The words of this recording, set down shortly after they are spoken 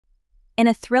In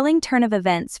a thrilling turn of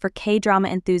events for K-drama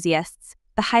enthusiasts,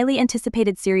 the highly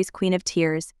anticipated series Queen of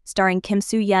Tears, starring Kim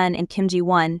Soo-hyun and Kim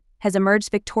Ji-won, has emerged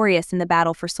victorious in the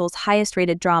battle for Seoul's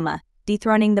highest-rated drama,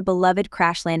 dethroning the beloved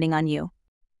Crash Landing on You.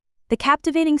 The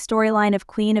captivating storyline of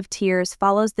Queen of Tears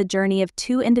follows the journey of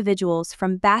two individuals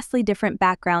from vastly different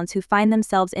backgrounds who find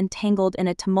themselves entangled in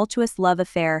a tumultuous love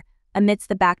affair amidst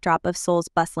the backdrop of Seoul's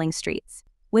bustling streets.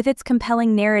 With its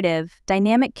compelling narrative,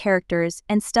 dynamic characters,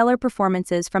 and stellar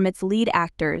performances from its lead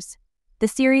actors, the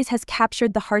series has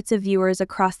captured the hearts of viewers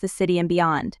across the city and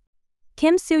beyond.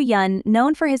 Kim Soo-hyun,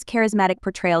 known for his charismatic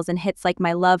portrayals in hits like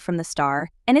My Love from the Star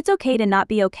and It's Okay to Not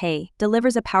Be Okay,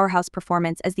 delivers a powerhouse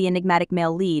performance as the enigmatic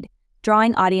male lead,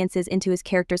 drawing audiences into his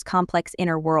character's complex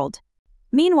inner world.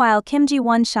 Meanwhile, Kim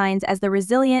Ji-won shines as the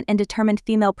resilient and determined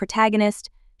female protagonist,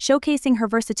 showcasing her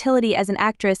versatility as an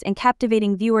actress and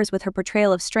captivating viewers with her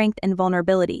portrayal of strength and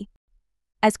vulnerability.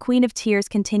 As Queen of Tears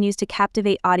continues to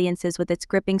captivate audiences with its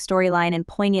gripping storyline and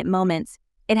poignant moments,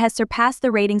 it has surpassed the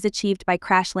ratings achieved by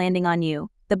Crash Landing on You,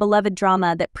 the beloved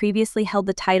drama that previously held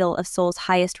the title of Seoul's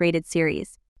highest-rated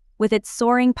series. With its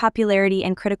soaring popularity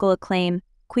and critical acclaim,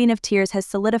 Queen of Tears has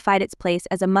solidified its place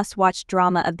as a must-watch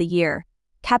drama of the year,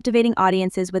 captivating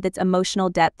audiences with its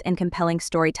emotional depth and compelling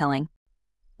storytelling.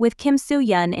 With Kim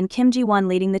Soo-hyun and Kim Ji-won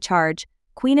leading the charge,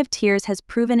 Queen of Tears has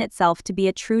proven itself to be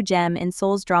a true gem in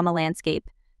Seoul's drama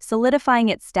landscape, solidifying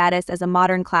its status as a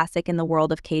modern classic in the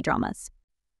world of K-dramas.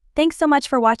 Thanks so much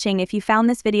for watching. If you found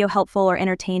this video helpful or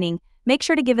entertaining, make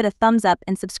sure to give it a thumbs up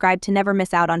and subscribe to never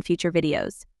miss out on future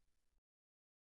videos.